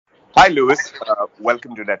Hi, Lewis.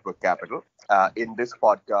 Welcome to Network Capital. In this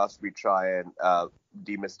podcast, we try and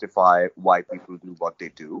demystify why people do what they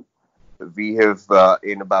do. We have,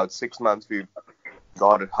 in about 6 months, we've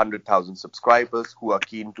got 100,000 subscribers who are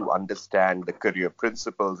keen to understand the career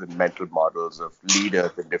principles and mental models of leaders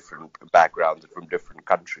in different backgrounds and from different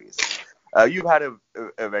countries. You've had a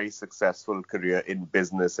very successful career in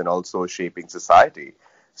business and also shaping society.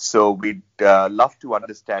 So we'd love to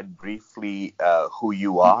understand briefly who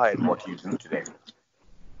you are and what you do today.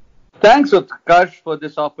 Thanks, Utkarsh, for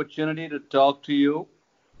this opportunity to talk to you.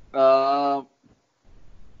 One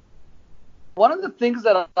of the things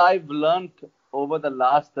that I've learned over the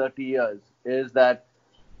last 30 years is that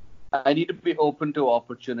I need to be open to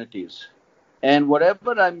opportunities. And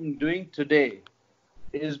whatever I'm doing today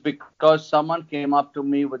is because someone came up to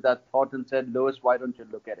me with that thought and said, Lewis, why don't you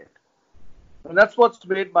look at it? And that's what's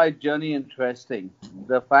made my journey interesting.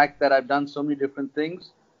 The fact that I've done so many different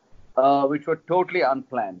things, which were totally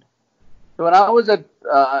unplanned. So when I was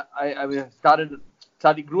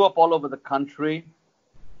grew up all over the country,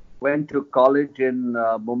 went to college in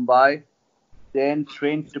Mumbai, then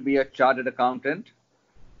trained to be a chartered accountant,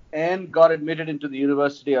 and got admitted into the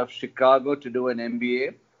University of Chicago to do an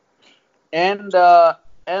MBA.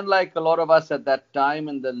 And like a lot of us at that time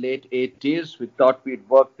in the late 80s, we thought we'd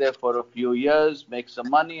work there for a few years, make some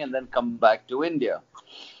money, and then come back to India.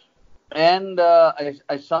 And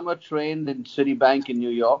I summer trained in Citibank in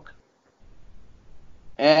New York,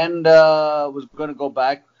 and was going to go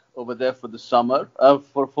back over there for the summer,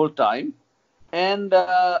 for full time. And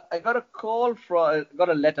I got a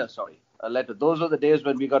letter. Those were the days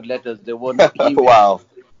when we got letters. There weren't emails. Wow.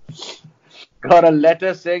 Got a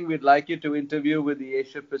letter saying we'd like you to interview with the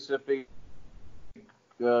Asia Pacific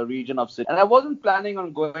region of Citi. And I wasn't planning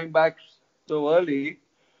on going back so early,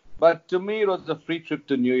 but to me it was a free trip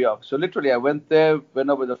to New York. So literally I went up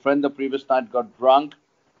with a friend the previous night, got drunk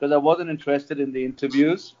because I wasn't interested in the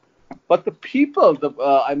interviews. But the people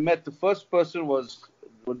I met, the first person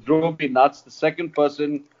drove me nuts. The second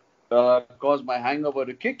person caused my hangover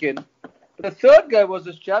to kick in. The third guy was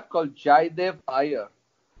this chap called Jaidev Iyer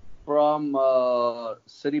from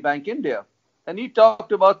Citibank India, and he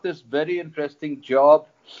talked about this very interesting job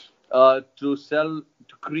to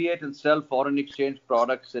create and sell foreign exchange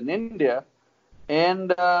products in India,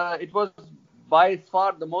 and it was by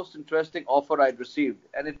far the most interesting offer I'd received,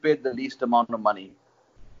 and it paid the least amount of money.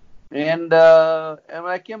 And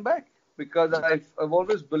I came back because I've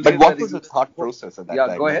always believed. But what was the thought process at that time?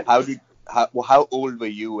 Yeah, go ahead. How old were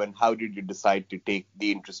you, and how did you decide to take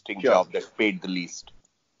the interesting job that paid the least?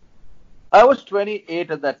 I was 28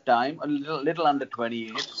 at that time, a little under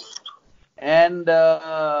 28, and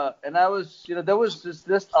I was, there was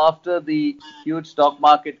just after the huge stock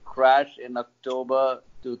market crash in October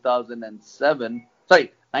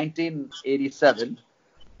 1987,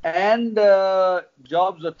 and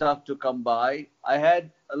jobs were tough to come by. I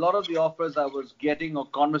had a lot of the offers I was getting or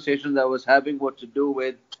conversations I was having were to do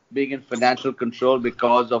with being in financial control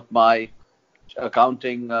because of my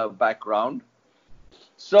accounting background.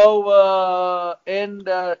 So,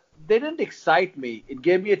 they didn't excite me. It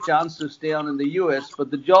gave me a chance to stay on in the US,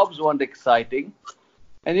 but the jobs weren't exciting.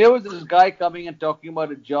 And here was this guy coming and talking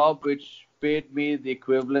about a job which paid me the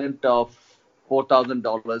equivalent of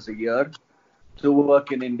 $4,000 a year to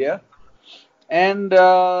work in India and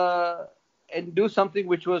do something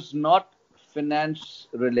which was not finance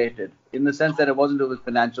related, in the sense that it wasn't to do with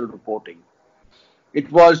financial reporting. It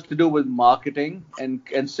was to do with marketing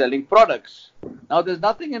and selling products. Now, there's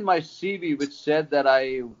nothing in my CV which said that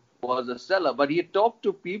I was a seller, but he talked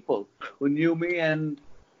to people who knew me and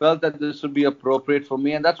felt that this would be appropriate for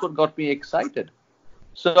me, and that's what got me excited.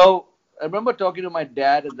 So I remember talking to my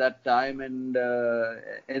dad at that time, and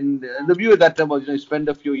the view at that time was, spend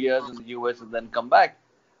a few years in the US and then come back.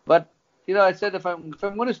 But I said if I'm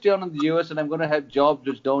going to stay on in the US and I'm going to have jobs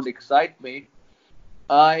which don't excite me,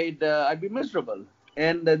 I'd be miserable.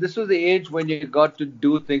 And this was the age when you got to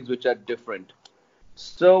do things which are different.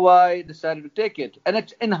 So I decided to take it.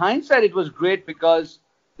 And in hindsight, it was great because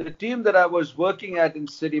the team that I was working at in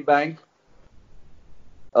Citibank,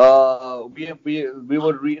 we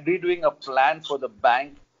were redoing a plan for the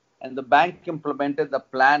bank, and the bank implemented the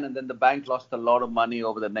plan, and then the bank lost a lot of money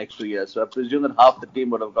over the next 2 years. So I presume that half the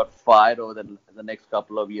team would have got fired over the next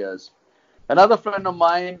couple of years. Another friend of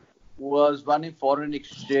mine was running foreign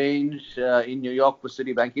exchange in New York for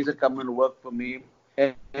Citibank. He said, come and work for me.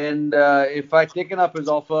 And if I'd taken up his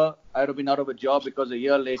offer, I'd have been out of a job because a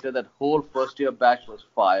year later, that whole first-year batch was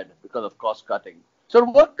fired because of cost cutting. So it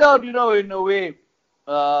worked out, in a way,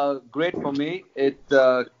 great for me.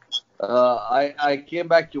 I came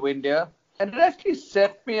back to India, And it actually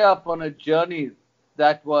set me up on a journey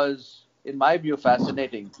that was, in my view,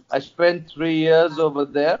 fascinating. I spent 3 years over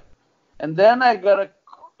there, and then I got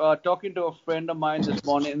talking to a friend of mine this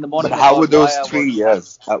morning. In the morning, But how were about why those I was. 3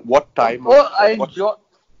 years? What time? Well, I What?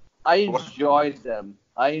 enjoyed them.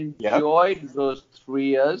 I Yeah. enjoyed those 3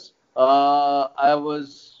 years. I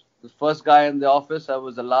was the first guy in the office. I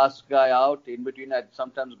was the last guy out. In between, I'd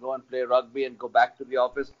sometimes go and play rugby and go back to the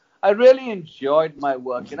office. I really enjoyed my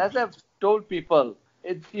work. And as I've told people,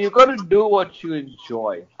 you got to do what you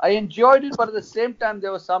enjoy. I enjoyed it, but at the same time,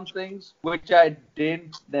 there were some things which I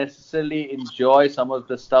didn't necessarily enjoy, some of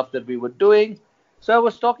the stuff that we were doing. So I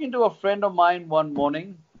was talking to a friend of mine one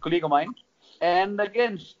morning, a colleague of mine, and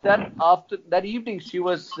again, that evening, she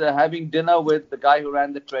was having dinner with the guy who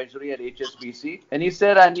ran the treasury at HSBC, and he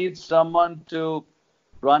said, "I need someone to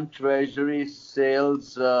run treasury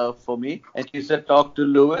sales for me." And she said, "Talk to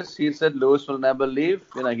Lewis." He said, "Lewis will never leave.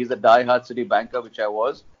 He's a die-hard city banker," which I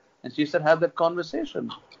was. And she said, "Have that conversation."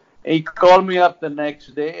 He called me up the next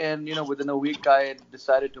day, and within a week, I had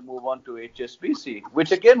decided to move on to HSBC,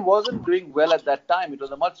 which again wasn't doing well at that time. It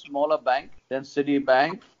was a much smaller bank than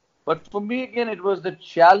Citibank. But for me, again, it was the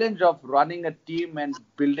challenge of running a team and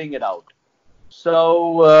building it out. So,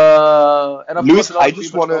 and of Louis, course, a lot of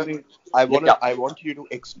people told me, yeah. I want you to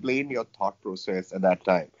explain your thought process at that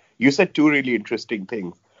time. You said two really interesting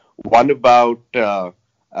things. One about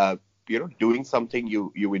doing something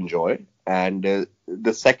you enjoy, and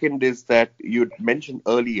the second is that you mentioned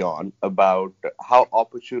early on about how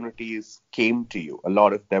opportunities came to you. A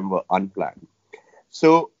lot of them were unplanned.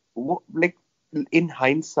 So, in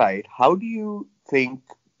hindsight, how do you think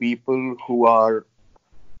people who are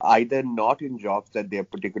either not in jobs that they're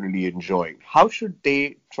particularly enjoying, how should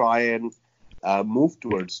they try and move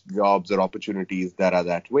towards jobs or opportunities that are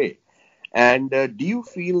that way? And do you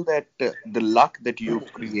feel that the luck that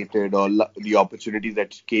you've created or the opportunities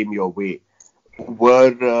that came your way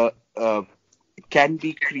can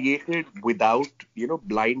be created without,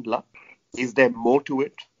 blind luck? Is there more to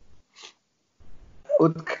it?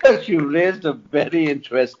 Utkarsh, you raised a very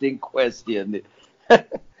interesting question.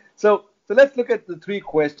 So let's look at the three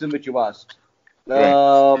questions which you asked.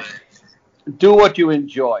 Right. Do what you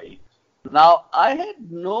enjoy. Now, I had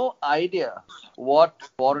no idea what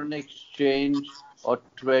foreign exchange or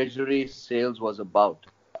treasury sales was about.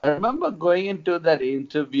 I remember going into that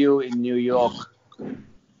interview in New York,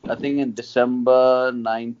 I think in December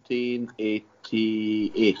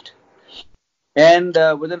 1988. And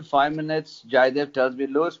within 5 minutes, Jaidev tells me,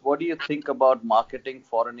 "Louis, what do you think about marketing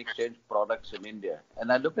foreign exchange products in India?" And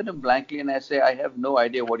I look at him blankly and I say, "I have no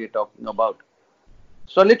idea what you're talking about."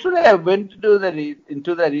 So literally, I went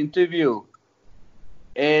into that interview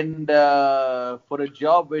and for a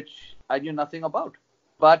job which I knew nothing about.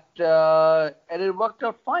 But and it worked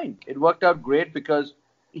out fine. It worked out great because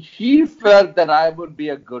he felt that I would be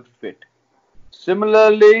a good fit.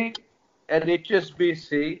 Similarly, at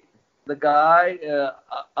HSBC, the guy,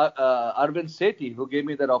 Arvind Sethi, who gave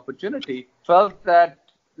me that opportunity, felt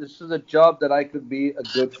that this is a job that I could be a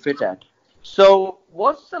good fit at. So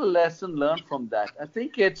what's the lesson learned from that? I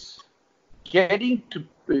think it's getting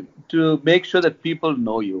to make sure that people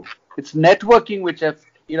know you. It's networking, which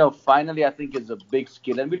finally I think is a big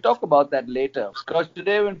skill. And we'll talk about that later. Because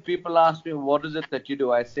today when people ask me, what is it that you do?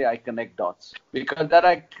 I say I connect dots. Because that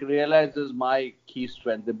I realize is my key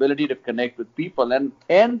strength, the ability to connect with people.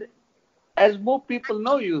 And as more people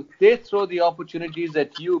know you, they throw the opportunities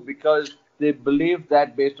at you because they believe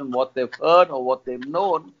that based on what they've heard or what they've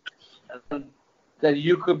known, that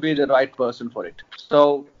you could be the right person for it.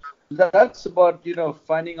 So that's about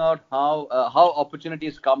finding out how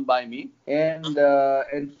opportunities come by me and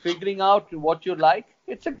figuring out what you like.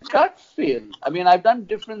 It's a gut feel. I mean, I've done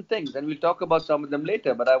different things, and we'll talk about some of them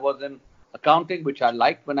later. But I was in accounting, which I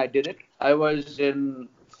liked when I did it. I was in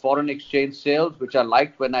foreign exchange sales, which I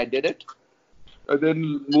liked when I did it. I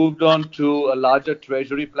then moved on to a larger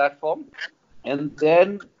treasury platform, and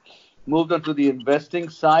then moved on to the investing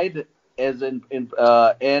side as and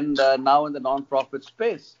now in the non-profit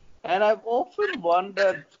space. And I've often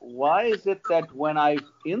wondered, why is it that when I'm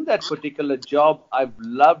in that particular job, I've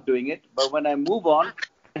loved doing it, but when I move on,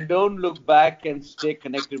 I don't look back and stay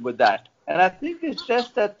connected with that. And I think it's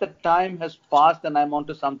just that the time has passed and I'm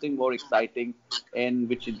onto something more exciting, and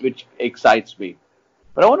which excites me.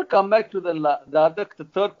 But I want to come back to the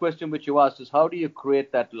third question which you asked is, how do you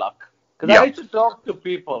create that luck? Because I used to talk to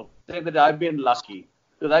people saying that I've been lucky.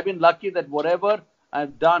 Because I've been lucky that whatever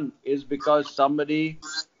I've done is because somebody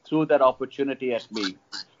threw that opportunity at me.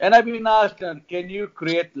 And I've been asked, can you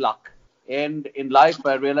create luck? And in life,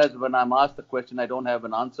 I realized when I'm asked a question I don't have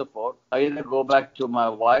an answer for, I either go back to my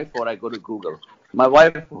wife or I go to Google. My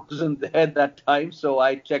wife wasn't there at that time, so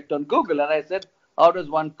I checked on Google and I said, how does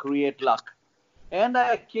one create luck? And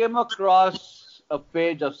I came across a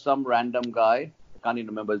page of some random guy. I can't even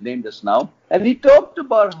remember his name just now. And he talked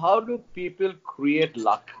about how do people create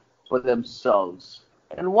luck for themselves.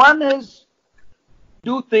 And one is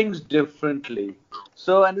do things differently.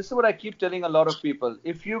 So, and this is what I keep telling a lot of people.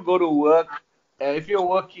 If you go to work, if you're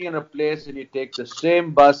working in a place and you take the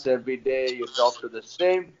same bus every day, you talk to the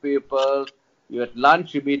same people, you at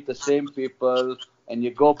lunch, you meet the same people, and you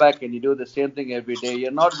go back and you do the same thing every day,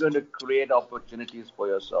 you're not going to create opportunities for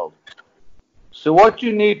yourself. So what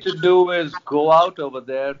you need to do is go out over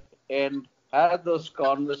there and have those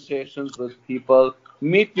conversations with people,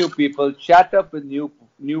 meet new people, chat up with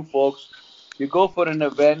new folks. You go for an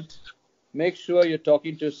event, make sure you're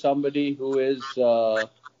talking to somebody who is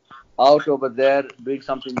out over there doing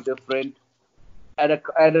something different. At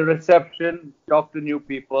a reception, talk to new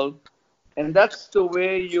people. And that's the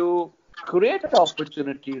way you create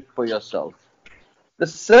opportunities for yourself. The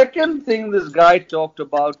second thing this guy talked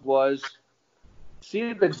about was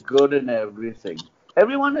see the good in everything.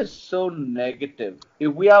 Everyone is so negative.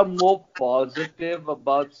 If we are more positive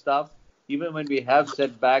about stuff, even when we have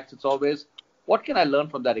setbacks, it's always, what can I learn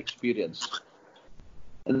from that experience?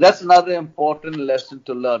 And that's another important lesson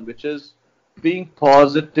to learn, which is being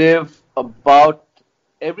positive about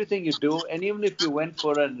everything you do. And even if you went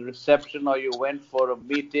for a reception or you went for a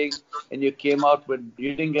meeting and you came out with,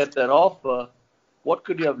 you didn't get that offer, what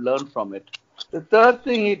could you have learned from it? The third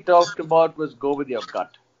thing he talked about was go with your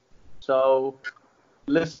gut. So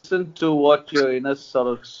listen to what your inner sort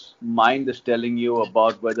of mind is telling you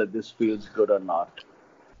about whether this feels good or not.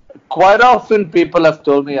 Quite often people have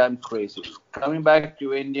told me I'm crazy. Coming back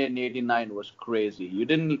to India in '89 was crazy. You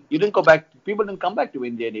didn't go back. People didn't come back to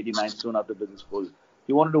India in '89 soon after business school.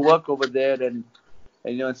 You wanted to work over there and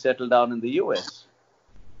settle down in the US.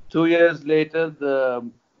 2 years later, the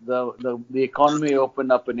economy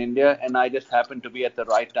opened up in India, and I just happened to be at the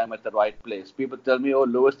right time at the right place. People tell me, "Oh,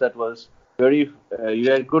 Lewis, that was you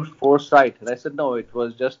had good foresight." And I said, "No, it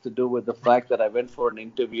was just to do with the fact that I went for an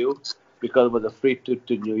interview because it was a free trip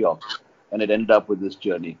to New York, and it ended up with this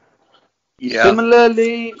journey." Yeah.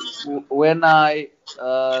 Similarly, when I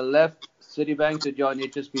left Citibank to join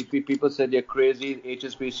HSBC, people said you're crazy.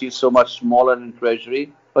 HSBC is so much smaller than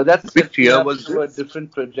Treasury. But that's Which year was to a this?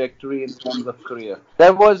 different trajectory in terms of career.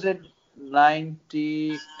 That was in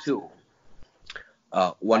 92.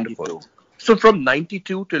 Wonderful. 92. So from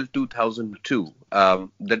 92 till 2002,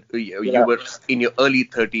 that you were in your early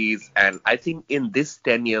 30s, and I think in this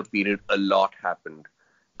 10-year period, a lot happened.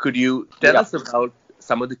 Could you tell us about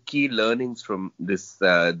some of the key learnings from this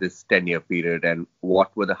 10-year period, and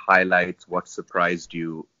what were the highlights? What surprised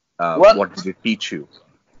you? What did it teach you?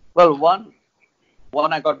 Well, one,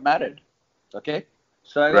 I got married. Okay,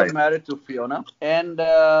 so I got married to Fiona, and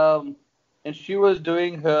she was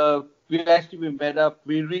doing her. We met up.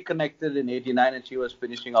 We reconnected in '89, and she was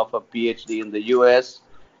finishing off her PhD in the US,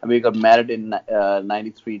 and we got married in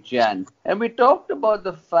 '93 Jan. And we talked about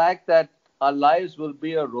the fact that our lives will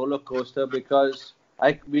be a roller coaster because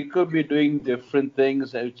we could be doing different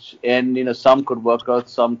things, and some could work out,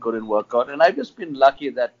 some couldn't work out, and I've just been lucky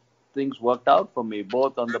that things worked out for me,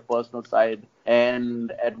 both on the personal side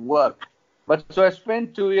and at work. But so I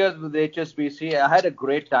spent 2 years with HSBC. I had a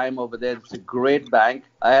great time over there. It's a great bank.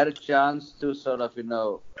 I had a chance to sort of,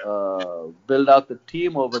 build out the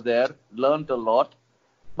team over there, learned a lot.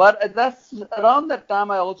 But that's around that time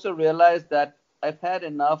I also realized that I've had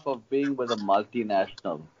enough of being with a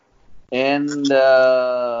multinational. And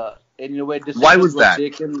in a way, decisions Why was that?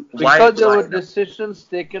 taken because there were decisions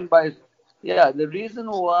taken by. Yeah, the reason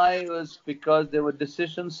why was because there were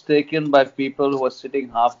decisions taken by people who are sitting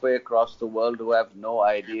halfway across the world who have no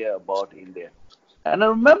idea about India. And I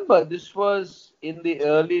remember this was in the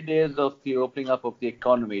early days of the opening up of the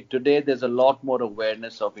economy. Today, there's a lot more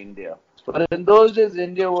awareness of India. But in those days,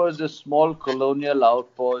 India was a small colonial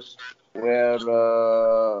outpost where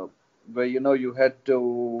you had to,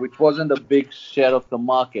 which wasn't a big share of the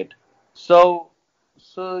market. So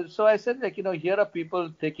I said, here are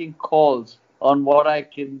people taking calls on what I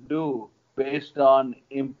can do based on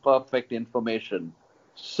imperfect information.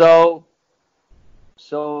 So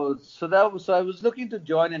I was looking to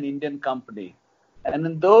join an Indian company, and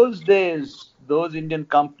in those days, those Indian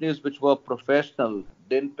companies which were professional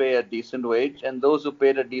didn't pay a decent wage, and those who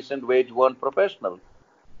paid a decent wage weren't professional.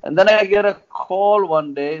 And then I get a call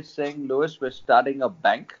one day saying, "Lewis, we're starting a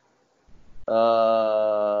bank.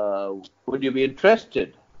 Would you be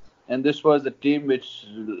interested?" and this was the team which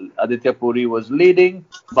Aditya Puri was leading.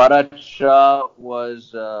 Bharat Shah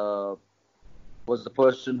was the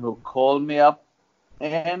person who called me up,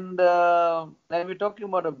 and we're talking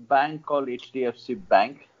about a bank called HDFC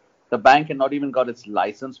Bank. The bank had not even got its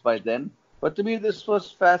license by then. But to me, this was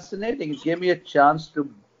fascinating. It gave me a chance to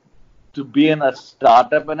be in a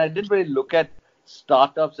startup, and I didn't really look at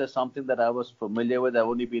startups as something that I was familiar with. I've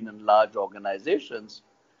only been in large organizations.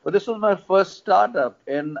 But this was my first startup,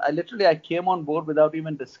 and I came on board without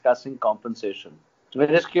even discussing compensation. So I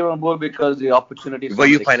just came on board because the opportunity. Were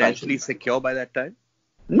you financially secure by that time?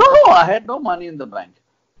 No, I had no money in the bank.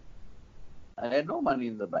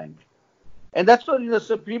 And that's what,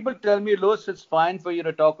 so people tell me, Louis, it's fine for you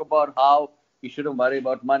to talk about how you shouldn't worry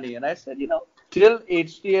about money. And I said, till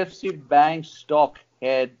HDFC Bank stock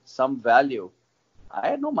had some value, I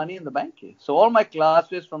had no money in the bank. So all my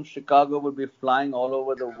classmates from Chicago would be flying all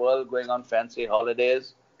over the world, going on fancy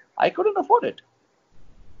holidays. I couldn't afford it.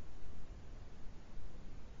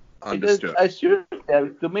 Understood.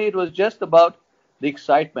 To me, it was just about the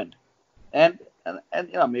excitement and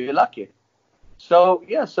maybe lucky. So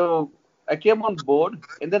I came on board,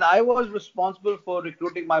 and then I was responsible for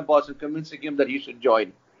recruiting my boss and convincing him that he should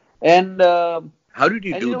join. And how did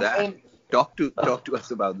you do that? Talk to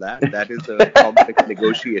us about that. That is a complex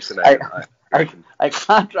negotiation. I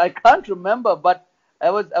can't remember, but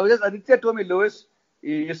I was just, Aditya told me, Louis,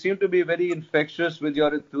 you seem to be very infectious with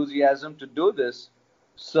your enthusiasm to do this.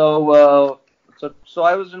 So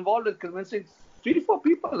I was involved in convincing 3 to 4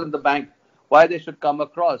 people in the bank why they should come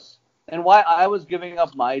across, and why I was giving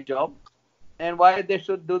up my job, and why they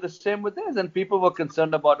should do the same with theirs. And people were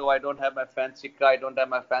concerned about, I don't have my fancy car, I don't have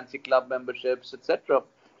my fancy club memberships, etc.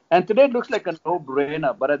 And today it looks like a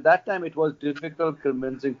no-brainer, but at that time it was difficult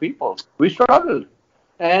convincing people. We struggled,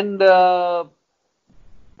 and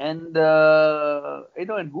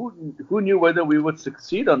who knew whether we would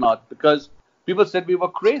succeed or not? Because people said we were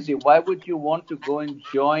crazy. Why would you want to go and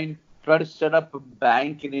try to set up a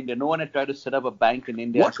bank in India? No one had tried to set up a bank in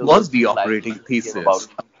India. What was the operating thesis of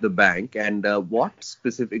the bank, and what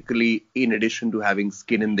specifically, in addition to having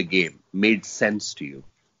skin in the game, made sense to you?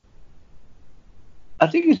 I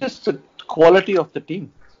think it's just the quality of the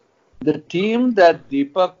team. The team that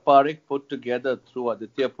Deepak Parekh put together through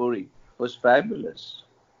Aditya Puri was fabulous.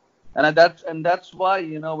 And that's why,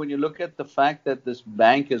 when you look at the fact that this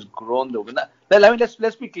bank has grown,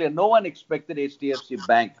 let's be clear. No one expected HDFC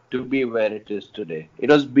Bank to be where it is today. It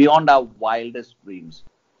was beyond our wildest dreams.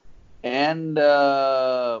 And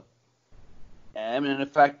in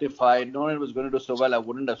fact, if I had known it was going to do so well, I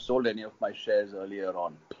wouldn't have sold any of my shares earlier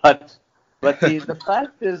on. But the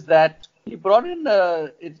fact is that he brought in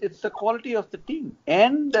it's the quality of the team,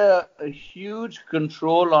 and a huge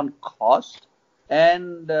control on cost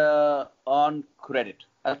and on credit.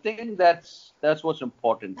 I think that's what's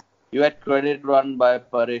important. You had credit run by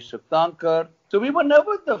Paresh Shuktankar. So we were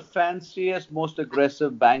never the fanciest, most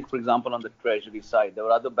aggressive bank, for example, on the treasury side. There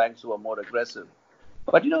were other banks who were more aggressive.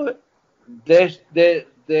 But,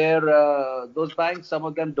 those banks, some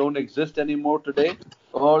of them don't exist anymore today.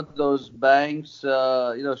 Or those banks,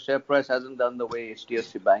 share price hasn't done the way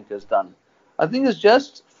HDFC Bank has done. I think it's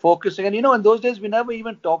just focusing. And, in those days, we never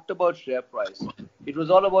even talked about share price. It was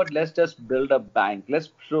all about, let's just build a bank. Let's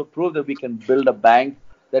prove that we can build a bank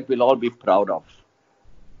that we'll all be proud of.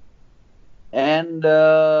 And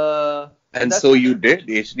so you did.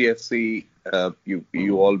 HDFC,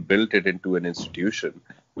 you all built it into an institution.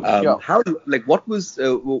 What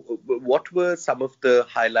were some of the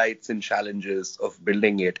highlights and challenges of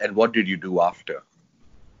building it, and what did you do after?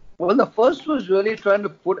 Well, the first was really trying to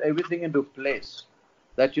put everything into place.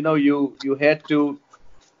 That, you had to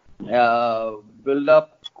build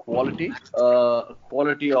up quality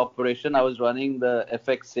operation. I was running the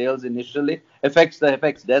FX sales initially, the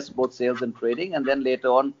FX desk, both sales and trading, and then later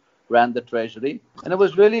on ran the treasury. And it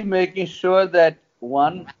was really making sure that,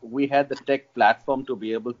 one, we had the tech platform to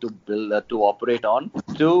be able to build, to operate on.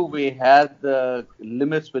 2, we had the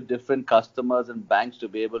limits with different customers and banks to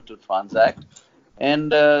be able to transact.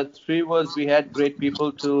 And 3 was we had great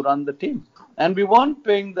people to run the team. And we weren't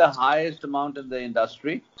paying the highest amount in the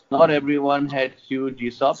industry. Not everyone had huge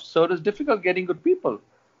ESOPs, so it was difficult getting good people.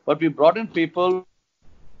 But we brought in people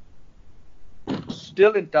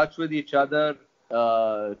still in touch with each other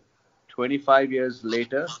 25 years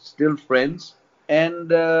later, still friends. And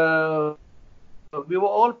we were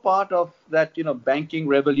all part of that, banking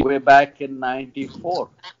revolution way back in 94.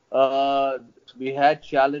 We had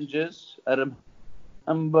challenges. I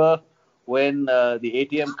remember when the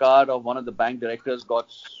ATM card of one of the bank directors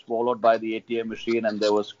got swallowed by the ATM machine and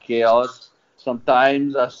there was chaos.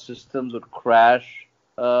 Sometimes our systems would crash.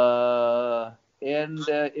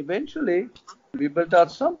 Eventually, we built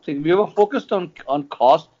out something. We were focused on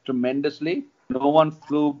cost tremendously. No one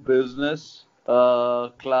flew business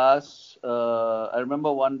class. I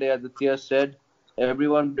remember one day Aditya said,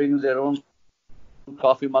 everyone brings their own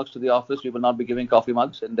coffee mugs to the office. We will not be giving coffee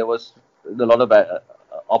mugs. And there was a lot of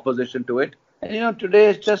opposition to it. And, today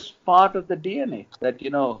it's just part of the DNA that,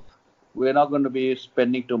 we're not going to be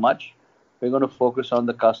spending too much. We're going to focus on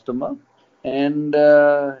the customer. And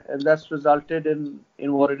that's resulted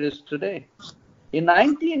in what it is today. In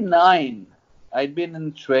 1999, I'd been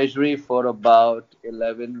in Treasury for about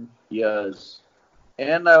 11 years.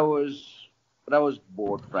 And I was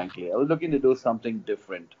bored, frankly. I was looking to do something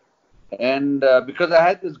different. And because I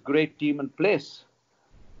had this great team in place,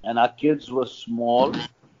 and our kids were small,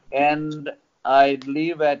 and I'd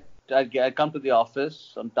come to the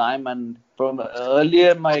office on time, and from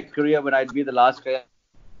earlier in my career when I'd be the last guy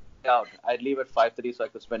out, I'd leave at 5:30 so I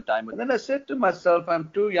could spend time with them. And then I said to myself, I'm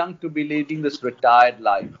too young to be leading this retired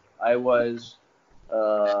life. I was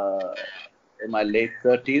in my late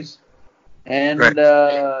 30s. And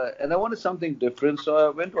I wanted something different, so I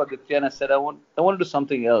went to Aditya and I said I want to do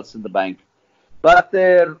something else in the bank. But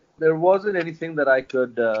there wasn't anything that I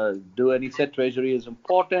could do, and he said Treasury is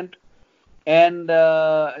important. And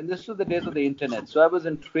this was the days of the internet, so I was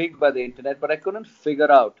intrigued by the internet, but I couldn't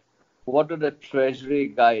figure out what did a Treasury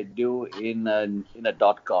guy do in a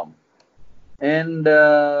 .com. And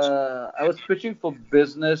I was pitching for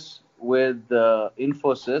business with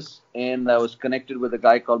Infosys, and I was connected with a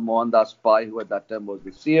guy called Mohan Pai, who at that time was the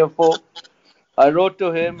CFO. I wrote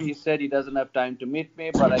to him. He said he doesn't have time to meet me,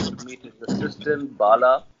 but I could meet his assistant,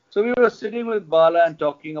 Bala. So we were sitting with Bala and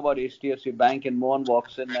talking about HDFC Bank, and Mohan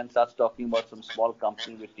walks in and starts talking about some small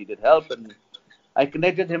company which needed help. And I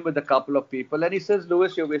connected him with a couple of people, and he says,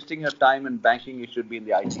 Louis, you're wasting your time in banking. You should be in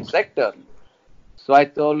the IT sector. So I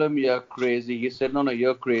told him, you're crazy. He said, no,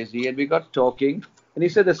 you're crazy. And we got talking. And he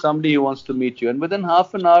said, there's somebody who wants to meet you. And within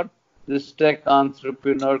half an hour, this tech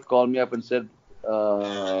entrepreneur called me up and said,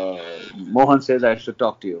 Mohan says I should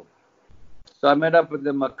talk to you. So I met up with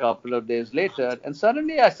him a couple of days later. And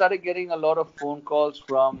suddenly I started getting a lot of phone calls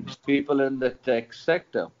from people in the tech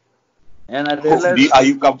sector. And I realized... Are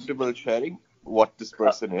you comfortable sharing what this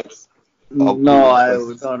person is? No, I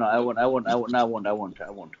won't.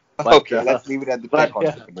 But, okay, let's leave it at the tech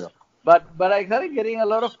entrepreneur. But I started getting a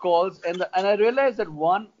lot of calls, and I realized that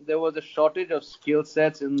one, there was a shortage of skill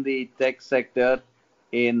sets in the tech sector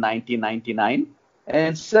in 1999,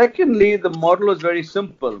 and secondly, the model was very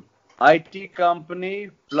simple: IT company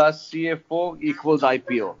plus CFO equals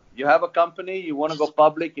IPO. You have a company, you want to go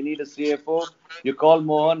public, you need a CFO. You call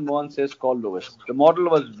Mohan. Mohan says call Louis. The model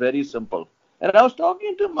was very simple. And I was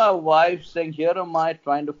talking to my wife, saying, here am I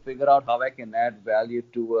trying to figure out how I can add value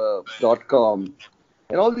to .com.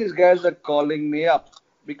 And all these guys are calling me up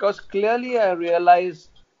because clearly I realized,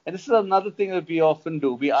 and this is another thing that we often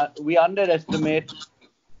do, we underestimate,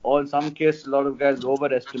 or in some cases, a lot of guys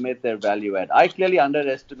overestimate their value add. I clearly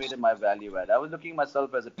underestimated my value add. I was looking at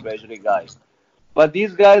myself as a treasury guy. But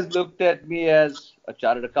these guys looked at me as a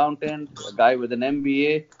chartered accountant, a guy with an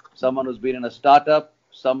MBA, someone who's been in a startup,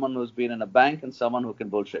 someone who's been in a bank, and someone who can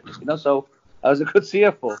bullshit. So I was a good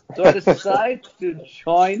CFO. So I decided to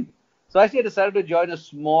join. So I decided to join a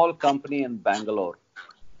small company in Bangalore.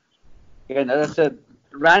 And as I said,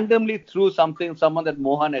 randomly through someone that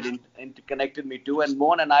Mohan had interconnected me to, and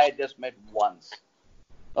Mohan and I had just met once.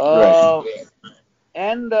 Right.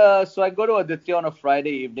 And so I go to Aditya on a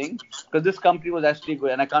Friday evening, because this company was actually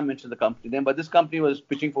good, and I can't mention the company name, but this company was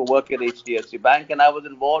pitching for work at HDFC Bank, and I was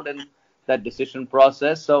involved in that decision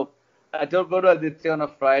process. So I go to Aditya on a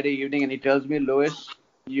Friday evening, and he tells me, Louis,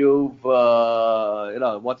 you've,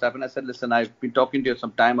 what's happened? I said, listen, I've been talking to you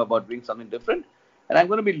some time about doing something different, and I'm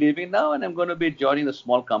going to be leaving now, and I'm going to be joining a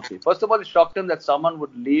small company. First of all, it shocked him that someone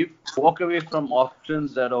would leave, walk away from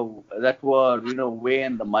options that were, way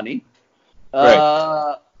in the money.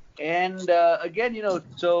 Right. Again,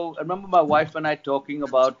 so I remember my wife and I talking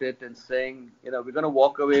about it and saying, we're going to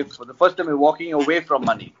walk away. For the first time, we're walking away from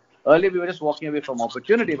money. Earlier, we were just walking away from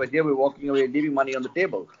opportunity, but here we're walking away, leaving money on the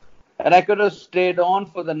table. And I could have stayed on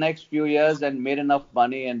for the next few years and made enough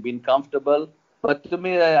money and been comfortable. But to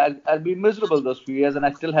me, I'd be miserable those few years, and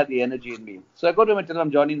I still had the energy in me. So I go to him and tell him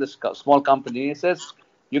I'm joining this small company. He says,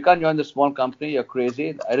 you can't join the small company. You're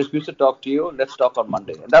crazy. I refuse to talk to you. Let's talk on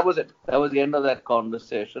Monday. And that was it. That was the end of that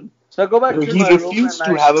conversation. So I go back to my room. He refused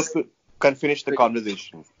to finish the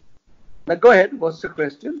conversation. Now go ahead. What's the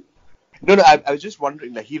question? No, I was just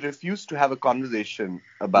wondering that he refused to have a conversation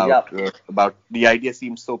about the idea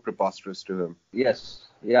seems so preposterous to him. Yes.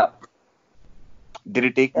 Yeah.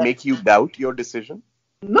 Did it make you doubt your decision?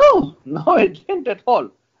 No, I didn't at all.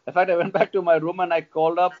 In fact, I went back to my room and I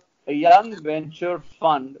called up a young venture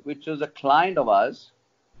fund, which was a client of ours.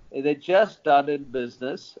 They just started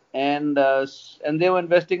business, and they were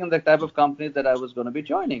investing in the type of companies that I was going to be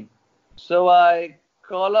joining. So I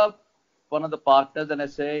call up one of the partners and I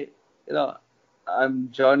say, I'm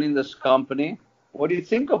joining this company. What do you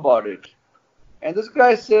think about it? And this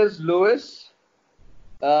guy says, Louis,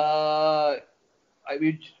 we're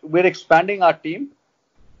expanding our team.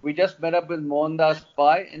 We just met up with Mohandas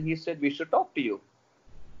Pai, and he said we should talk to you.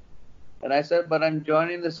 And I said, but I'm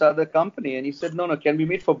joining this other company. And he said, no, can we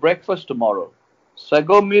meet for breakfast tomorrow? So I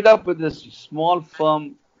go meet up with this small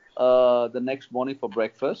firm the next morning for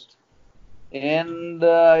breakfast. And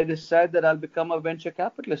I decide that I'll become a venture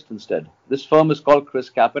capitalist instead. This firm is called Chris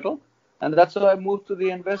Capital. And that's how I moved to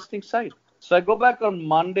the investing side. So I go back on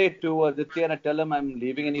Monday to Aditya and I tell him I'm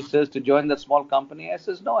leaving. And he says, to join that small company? I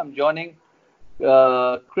says, no, I'm joining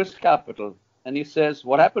Chris Capital. And he says,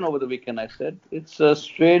 what happened over the weekend? I said, it's a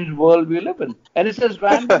strange world we live in. And it's as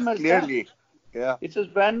random as Clearly. that. Yeah. It's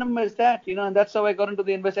as random as that, and that's how I got into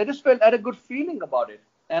the investment. I had a good feeling about it.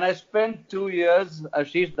 And I spent 2 years,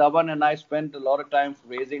 Ashish Dhawan and I spent a lot of time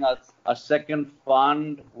raising our second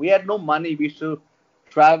fund. We had no money. We used to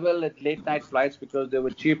travel at late night flights because they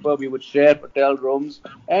were cheaper. We would share hotel rooms.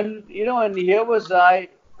 And, and here was I.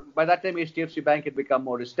 By that time, HDFC Bank had become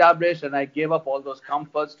more established, and I gave up all those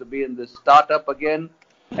comforts to be in this startup again.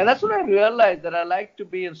 And that's when I realized that I like to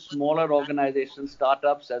be in smaller organizations,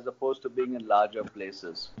 startups, as opposed to being in larger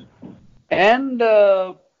places. And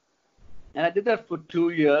I did that for 2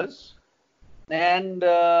 years. And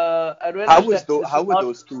I realized how were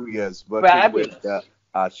those 2 years working with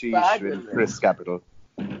Ashish with Chris Capital?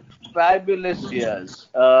 Fabulous years.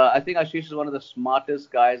 I think Ashish is one of the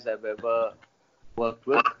smartest guys I've ever worked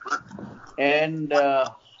with, and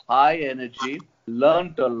high energy,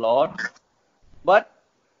 learned a lot, but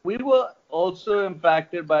we were also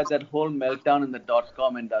impacted by that whole meltdown in the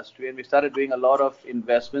dot-com industry, and we started doing a lot of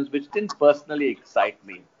investments which didn't personally excite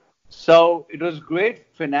me. So it was great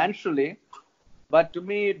financially, but to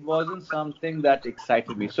me it wasn't something that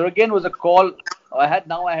excited me. So again, it was a call. I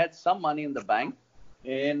had some money in the bank,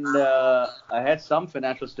 and I had some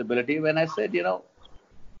financial stability when I said,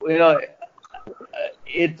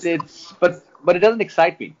 but it doesn't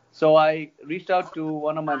excite me. So I reached out to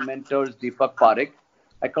one of my mentors, Deepak Parekh.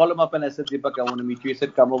 I called him up and I said, Deepak, I want to meet you. He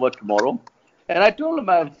said, come over tomorrow. And I told him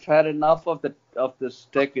I've had enough of this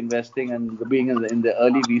tech investing and being in the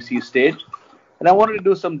early VC stage, and I wanted to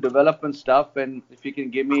do some development stuff. And if you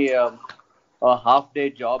can give me a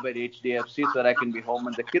half-day job at HDFC so that I can be home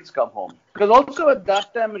when the kids come home. Because also at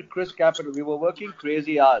that time at Chris Capital, we were working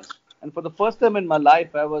crazy hours, and for the first time in my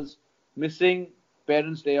life, I was missing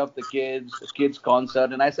Parents' Day of the kids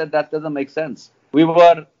concert, and I said that doesn't make sense.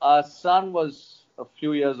 Our son was a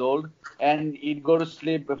few years old, and he'd go to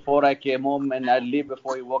sleep before I came home, and I'd leave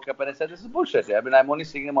before he woke up, and I said, this is bullshit. I mean, I'm only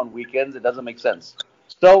seeing him on weekends. It doesn't make sense.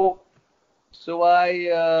 So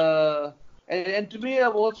and to me,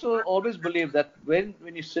 I've also always believed that when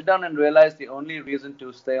you sit down and realize the only reason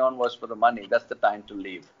to stay on was for the money, that's the time to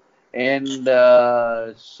leave. And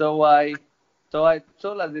so I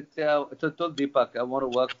told Aditya, told Deepak, I want to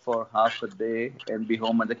work for half a day and be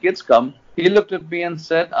home when the kids come. He looked at me and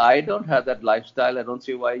said, I don't have that lifestyle. I don't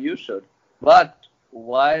see why you should. But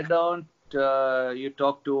why don't you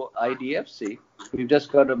talk to IDFC? We've just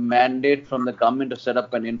got a mandate from the government to set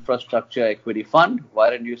up an infrastructure equity fund. Why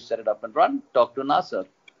don't you set it up and run? Talk to Nasser.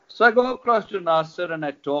 So I go across to Nasser and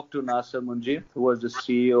I talk to Nasser Munji, who was the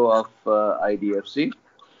CEO of IDFC.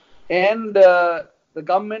 And the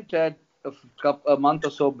government had a month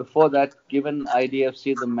or so before that given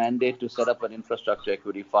IDFC the mandate to set up an infrastructure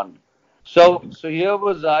equity fund. So here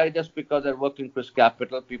was I, just because I worked in Chris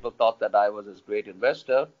Capital, people thought that I was this great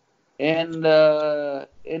investor. And to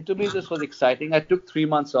me, this was exciting. I took 3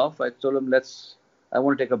 months off. I told them, I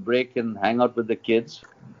want to take a break and hang out with the kids.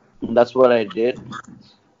 And that's what I did.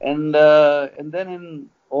 And then in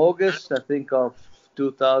August, I think, of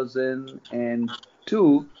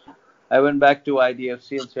 2002, I went back to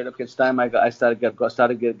IDFC and said, okay, it's time I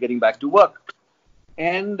started getting back to work.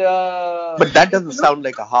 And but that doesn't sound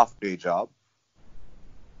like a half-day job.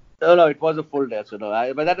 No, it was a full day. So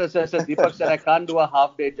no, but that was Deepak said I can't do a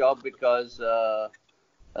half-day job because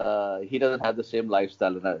he doesn't have the same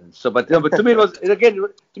lifestyle. But to me it was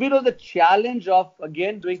the challenge of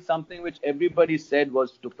again doing something which everybody said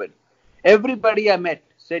was stupid. Everybody I met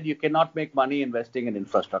said you cannot make money investing in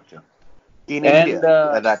infrastructure. In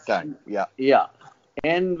India at that time, yeah. Yeah.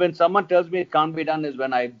 And when someone tells me it can't be done is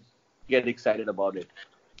when I get excited about it.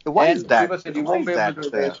 Why is that? People said you won't be able to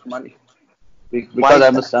raise money. Why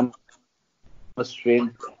because is I'm that? a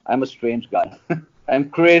strange guy. I'm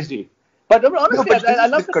crazy. But No, honestly, but this I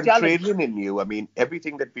is the love the challenge. contrarian in you. I mean,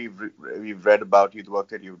 everything that we've read about you, the work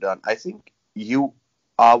that you've done, I think you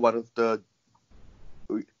are one of the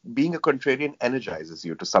being a contrarian energizes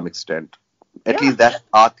you to some extent. At Yeah, least that's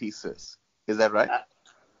our thesis. Is that right?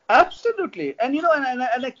 absolutely. And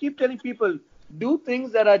and I keep telling people, do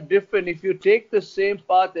things that are different. If you take the same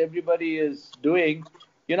path everybody is doing,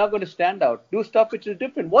 you're not going to stand out. Do stuff which is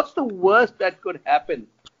different. What's the worst that could happen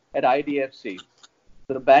at IDFC?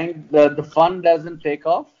 The fund doesn't take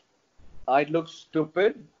off. I look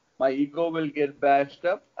stupid. My ego will get bashed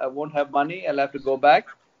up. I won't have money. I'll have to go back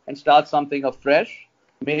and start something afresh.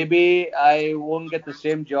 Maybe I won't get the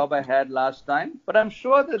same job I had last time, but I'm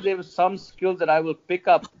sure that there is some skills that I will pick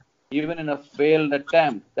up even in a failed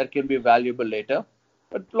attempt that can be valuable later.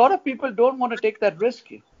 But a lot of people don't want to take that risk.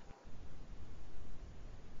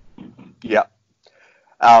 Yeah.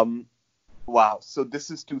 Wow. So this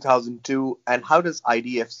is 2002. And how does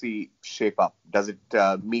IDFC shape up? Does it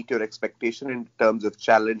meet your expectation in terms of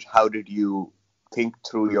challenge? How did you think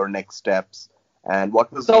through your next steps? And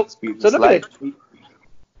what was the So experience look at like? it.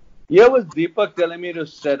 Here was Deepak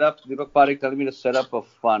Parekh telling me to set up a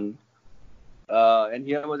fund. And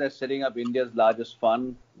here was I setting up India's largest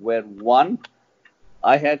fund, where one,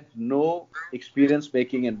 I had no experience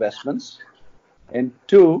making investments, and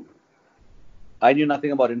two, I knew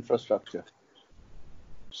nothing about infrastructure.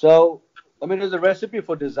 So, I mean, it was a recipe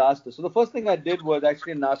for disaster. So the first thing I did was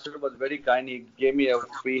actually Nasser was very kind. He gave me a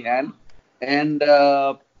free hand, and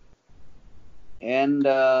I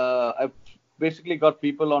basically got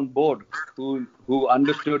people on board who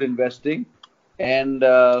understood investing and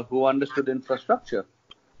who understood infrastructure.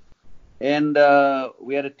 And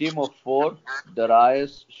we had a team of four: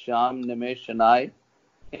 Darius, Sham, Nimesh, and I.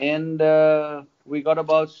 And we got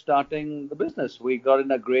about starting the business. We got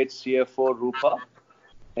in a great CFO, Rupa,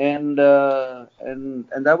 and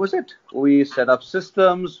that was it. We set up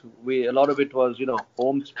systems. A lot of it was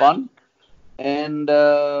homespun, and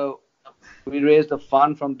we raised a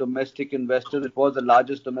fund from domestic investors. It was the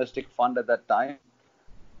largest domestic fund at that time,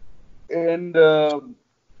 and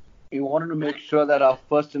we wanted to make sure that our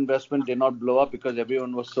first investment did not blow up because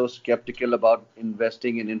everyone was so skeptical about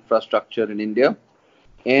investing in infrastructure in India.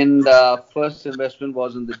 And first investment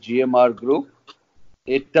was in the GMR group.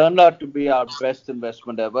 It turned out to be our best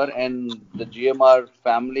investment ever, and the GMR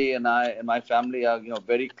family and my family are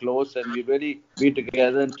very close, and we really be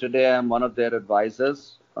together. And today I'm one of their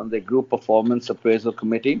advisors on the group performance appraisal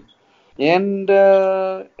committee, and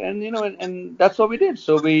that's what we did.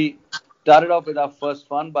 So we started off with our first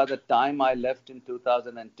fund. By the time I left in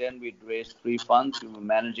 2010, we'd raised three funds. We were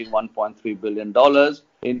managing $1.3 billion.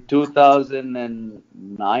 In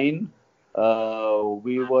 2009,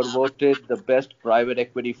 we were voted the best private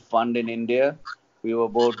equity fund in India. We were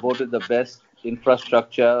voted the best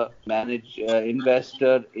infrastructure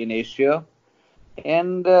investor in Asia.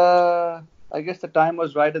 And I guess the time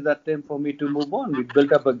was right at that time for me to move on. We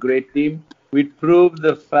built up a great team. We proved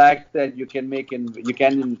the fact that you can make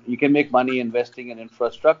money investing in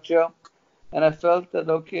infrastructure, and I felt that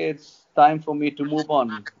okay, it's time for me to move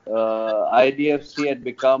on. IDFC had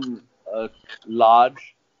become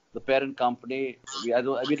large, the parent company.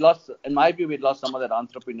 We'd lost, in my view, we'd lost some of that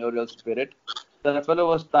entrepreneurial spirit. So I felt it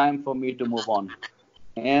was time for me to move on.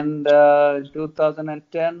 And in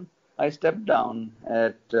 2010, I stepped down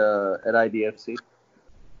at IDFC,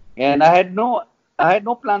 and I had no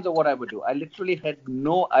plans of what I would do. I literally had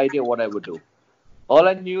no idea what I would do. All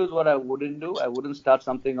I knew is what I wouldn't do. I wouldn't start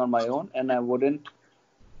something on my own, and I wouldn't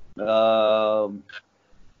do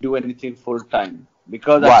anything full time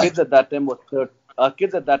because our kids at that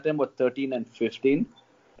time were 13 and 15,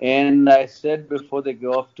 and I said before they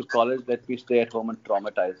go off to college, let me stay at home and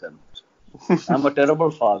traumatize them. I'm a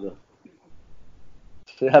terrible father.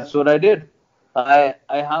 So that's what I did. I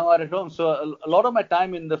hung out at home. So a lot of my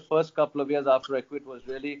time in the first couple of years after I quit was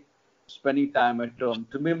really spending time at home.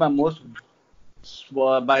 To me, my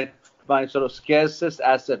sort of scarcest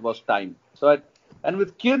asset was time. So and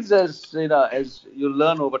with kids, as you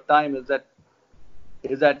learn over time, is that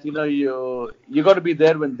you got to be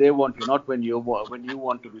there when they want you, not when you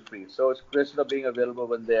want to be free. So it's a question of being available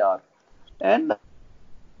when they are. And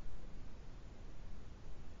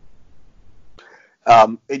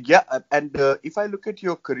if I look at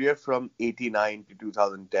your career from 89 to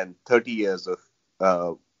 2010, 30 years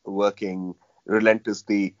of working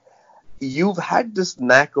relentlessly, you've had this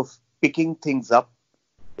knack of picking things up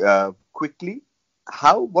quickly.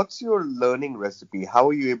 what's your learning recipe? How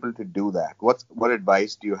are you able to do that? What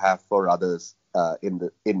advice do you have for others who are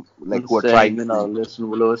Saying, trying to? listen,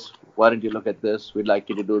 Lewis, why don't you look at this? We'd like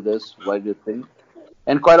you to do this. Why do you think?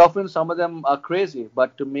 And quite often, some of them are crazy,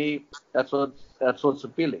 but to me, that's what's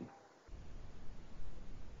appealing.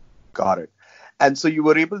 Got it. And so you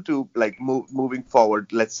were able to moving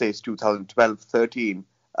forward. Let's say it's 2012, 13.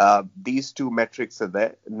 These two metrics are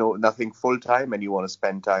there. No, nothing full time, and you want to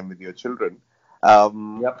spend time with your children.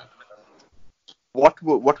 Yep.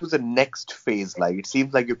 What was the next phase like? It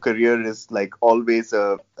seems like your career is like always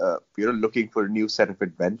looking for a new set of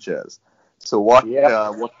adventures. So what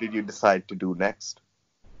did you decide to do next?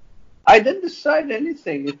 I didn't decide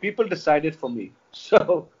anything. People decided for me.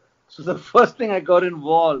 So the first thing I got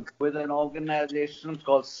involved with an organization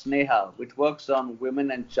called Sneha, which works on women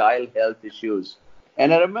and child health issues.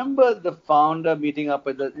 And I remember the founder meeting up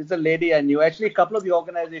with it's a lady I knew. Actually, a couple of the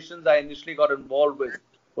organizations I initially got involved with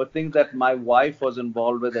were things that my wife was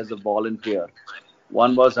involved with as a volunteer.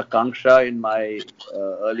 One was Akanksha in my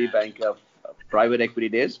early bank of private equity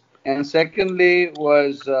days. And secondly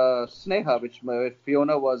was Sneha, which my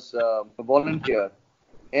Fiona was a volunteer.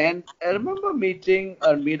 And I remember meeting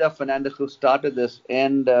Armida Fernandez, who started this,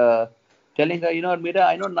 and telling her, Armida,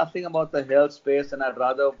 I know nothing about the health space, and I'd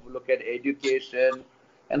rather look at education.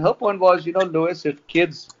 And her point was, Louis, if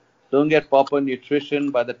kids don't get proper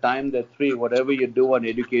nutrition by the time they're 3, whatever you do on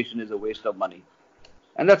education is a waste of money.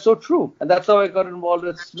 And that's so true. And that's how I got involved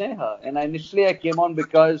with Sneha. And initially I came on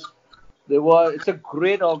because it's a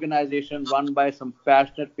great organization run by some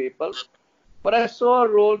passionate people. But I saw a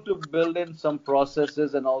role to build in some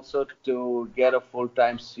processes and also to get a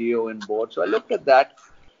full-time CEO in board. So I looked at that,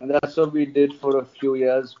 and that's what we did for a few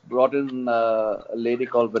years. Brought in a lady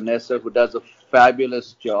called Vanessa, who does a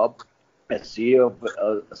fabulous job as CEO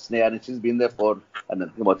of Sneha, and she's been there for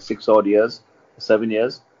about 7 years.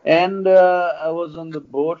 And I was on the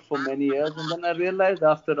board for many years, and then I realized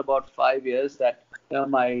after about 5 years that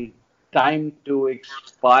my time to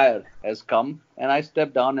expire has come, and I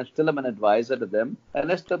stepped down and still am an advisor to them.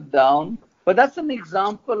 And I stepped down, but that's an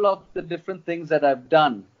example of the different things that I've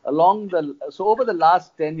done so over the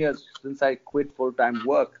last 10 years since I quit full-time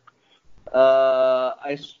work.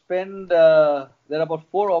 I spend there are about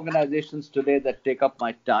 4 organizations today that take up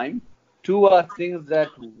my time. 2 are things that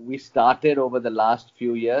we started over the last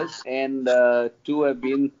few years, and 2 have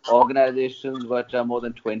been organizations which are more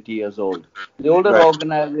than 20 years old. The older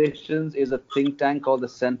organizations is a think tank called the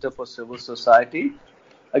Center for Civil Society.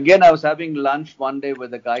 Again, I was having lunch one day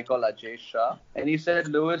with a guy called Ajay Shah, and he said,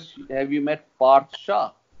 Louis, have you met Parth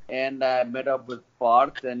Shah? And I met up with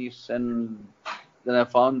Parth, and then I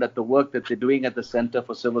found that the work that they're doing at the Center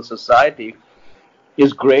for Civil Society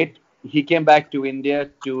is great. He came back to India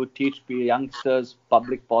to teach youngsters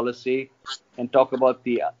public policy and talk about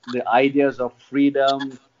the ideas of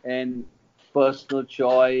freedom and personal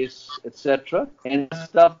choice, etc. And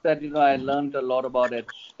stuff that I learned a lot about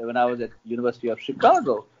when I was at University of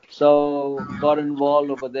Chicago. So got involved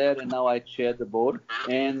over there, and now I chair the board.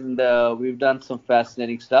 And we've done some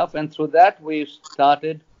fascinating stuff. And through that, we've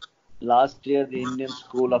started last year the Indian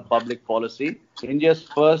School of Public Policy, India's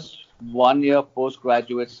first 1-year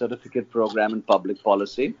postgraduate certificate program in public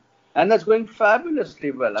policy. And that's going fabulously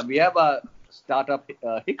well. And we have our startup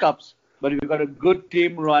hiccups, but we've got a good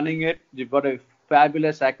team running it. We've got a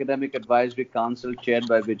fabulous academic advisory council chaired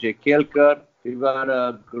by Vijay Kelkar. We've got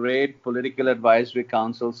a great political advisory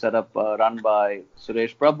council set up, run by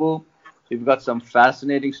Suresh Prabhu. We've got some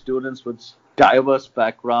fascinating students with diverse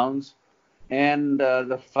backgrounds. And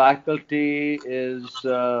the faculty is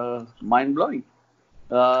mind-blowing.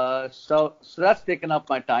 So that's taken up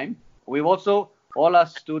my time. We've also, all our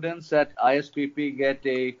students at ISPP get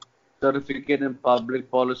a certificate in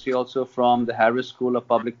public policy also from the Harris School of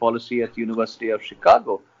Public Policy at the University of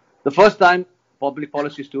Chicago. The first time public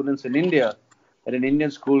policy students in India at an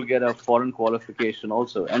Indian school get a foreign qualification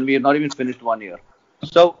also. And we have not even finished 1 year.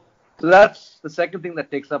 So that's the second thing that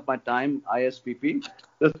takes up my time, ISPP.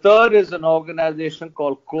 The third is an organization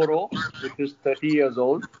called CORO, which is 30 years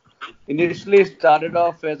old. Initially started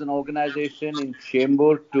off as an organization in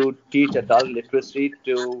Chembur to teach adult literacy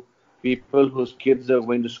to people whose kids are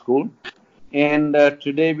going to school. And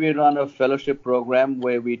today we run a fellowship program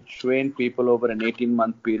where we train people over an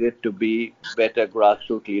 18-month period to be better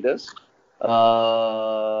grassroots leaders.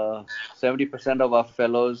 70% of our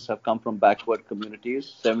fellows have come from backward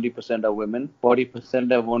communities. 70% are women.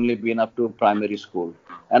 40% have only been up to primary school.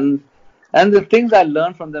 And the things I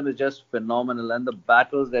learned from them is just phenomenal. And the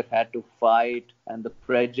battles they've had to fight and the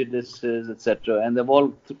prejudices, etc. And they've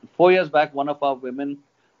all, 4 years back, one of our women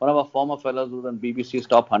one of our former fellows was on BBC's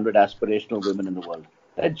top 100 aspirational women in the world.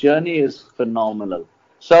 That journey is phenomenal.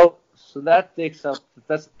 So that takes up,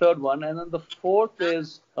 that's the third one. And then the fourth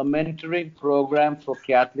is a mentoring program for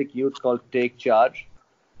Catholic youth called Take Charge.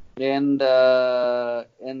 And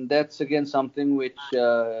that's again something which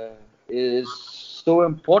is so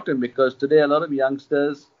important, because today a lot of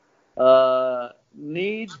youngsters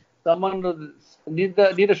need someone need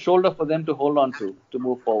a shoulder for them to hold on to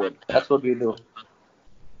move forward. That's what we do.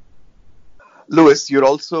 Louis, you're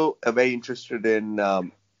also very interested in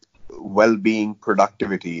well-being,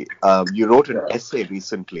 productivity. You wrote an essay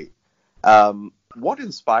recently. What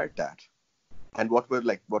inspired that? And what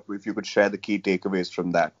if you could share the key takeaways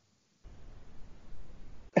from that?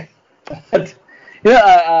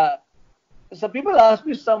 So people ask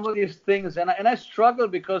me some of these things, and I struggle,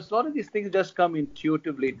 because a lot of these things just come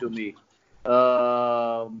intuitively to me.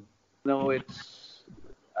 I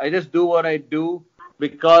just do what I do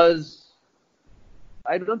because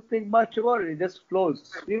I don't think much about it. It just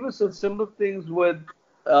flows. Even some simple things with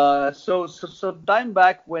so time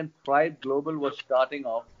back when Pride Global was starting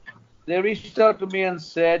off, they reached out to me and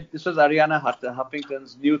said, this was Ariana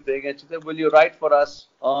Huffington's new thing, and she said, will you write for us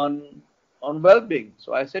on well-being?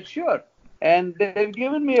 So I said, sure. And they've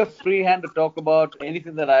given me a free hand to talk about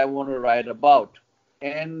anything that I want to write about.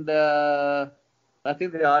 And I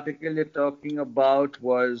think the article you're talking about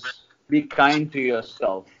was Be Kind to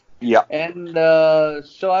Yourself. Yeah. And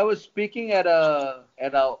so I was speaking at our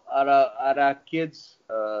kids'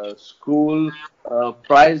 school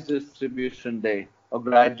prize distribution day, or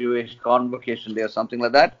graduation convocation day, or something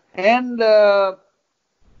like that. And I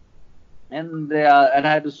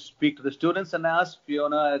had to speak to the students, and I asked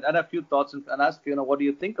Fiona, I had a few thoughts, and asked Fiona, what do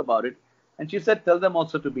you think about it? And she said, tell them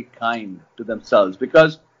also to be kind to themselves,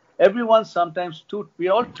 because everyone's sometimes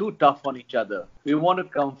we're all too tough on each other. We want to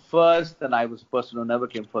come first, and I was a person who never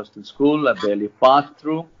came first in school. I barely passed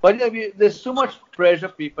through. But there's so much pressure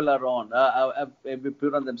people are on,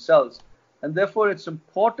 put on themselves. And therefore, it's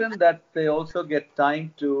important that they also get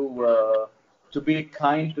time to be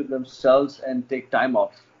kind to themselves and take time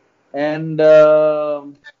off. And that's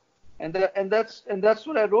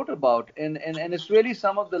what I wrote about. And it's really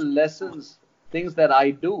some of the lessons, things that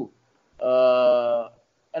I do.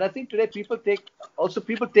 And I think today people take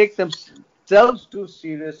themselves too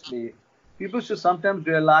seriously. People should sometimes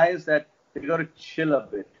realize that they got to chill a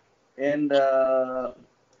bit. And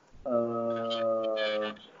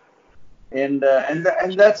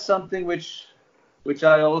that's something which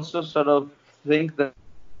I also sort of think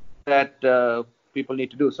that people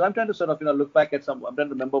need to do. So I'm trying to sort of look back at I'm trying to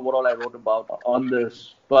remember what all I wrote about on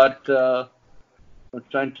this, but I'm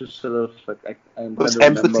trying to sort of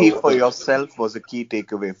empathy for yourself was a key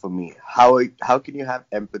takeaway for me. How can you have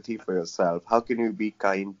empathy for yourself? How can you be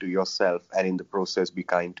kind to yourself and in the process be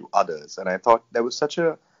kind to others? And I thought that was such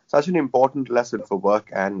an important lesson for work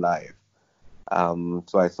and life.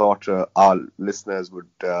 So I thought our listeners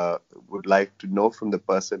would like to know from the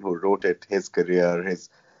person who wrote it, his career, his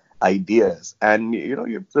ideas, and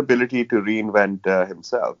the ability to reinvent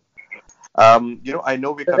himself. I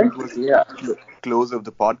know we're coming to the close of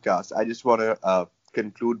the podcast. I just want to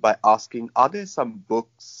conclude by asking, are there some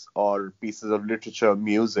books or pieces of literature,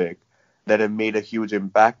 music that have made a huge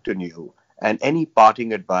impact on you? And any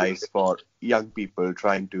parting advice for young people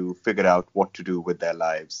trying to figure out what to do with their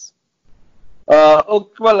lives?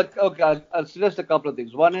 I'll suggest a couple of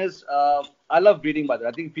things. One is, I love reading, by the way.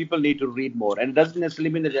 I think people need to read more. And it doesn't necessarily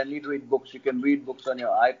mean that you need to read books. You can read books on your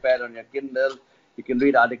iPad, on your Kindle. You can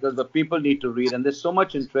read articles, but people need to read. And there's so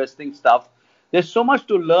much interesting stuff. There's so much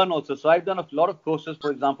to learn also. So I've done a lot of courses,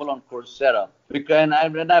 for example, on Coursera. And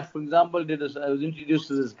I for example, I was introduced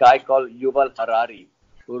to this guy called Yuval Harari,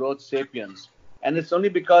 who wrote Sapiens. And it's only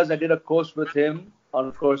because I did a course with him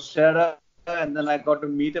on Coursera, and then I got to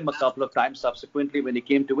meet him a couple of times subsequently when he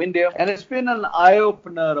came to India. And it's been an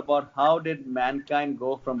eye-opener about how did mankind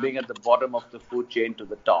go from being at the bottom of the food chain to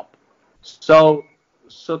the top. So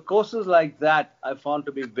courses like that I found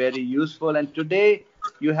to be very useful. And today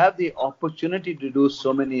you have the opportunity to do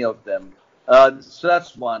so many of them. So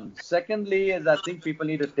that's one. Secondly, is I think people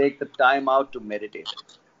need to take the time out to meditate.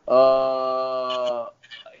 And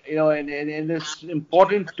it's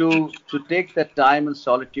important to take that time in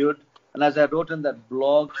solitude. And as I wrote in that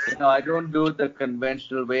blog, I don't do it the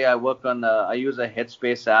conventional way. I use a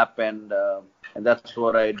Headspace app, and that's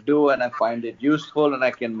what I do, and I find it useful, and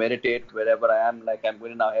I can meditate wherever I am. Like I'm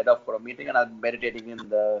going to now head off for a meeting, and I'm meditating in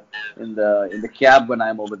the cab when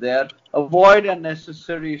I'm over there. Avoid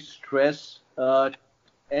unnecessary stress. And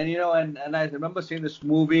I remember seeing this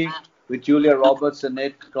movie with Julia Roberts in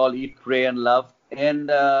it called Eat, Pray, and Love.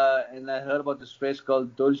 And I heard about this phrase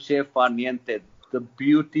called dolce far niente, the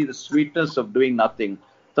beauty, the sweetness of doing nothing.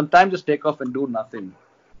 Sometimes just take off and do nothing,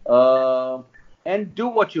 and do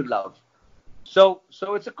what you love. So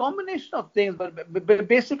it's a combination of things. But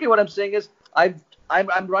basically, what I'm saying is,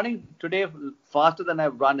 I'm running today faster than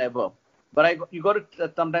I've run ever. But you got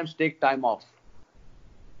to sometimes take time off,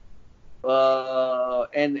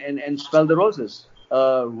 and smell the roses,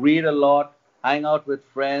 read a lot, hang out with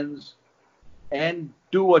friends, and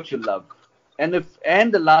do what you love. And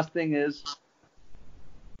the last thing is,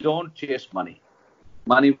 don't chase money.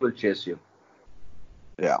 Money will chase you.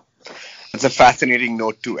 Yeah. It's a fascinating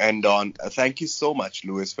note to end on. Thank you so much,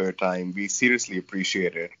 Louis, for your time. We seriously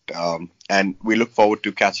appreciate it. And we look forward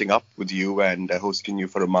to catching up with you and hosting you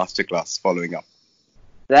for a masterclass following up.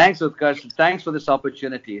 Thanks, Utkarsh. Thanks for this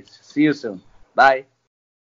opportunity. See you soon. Bye.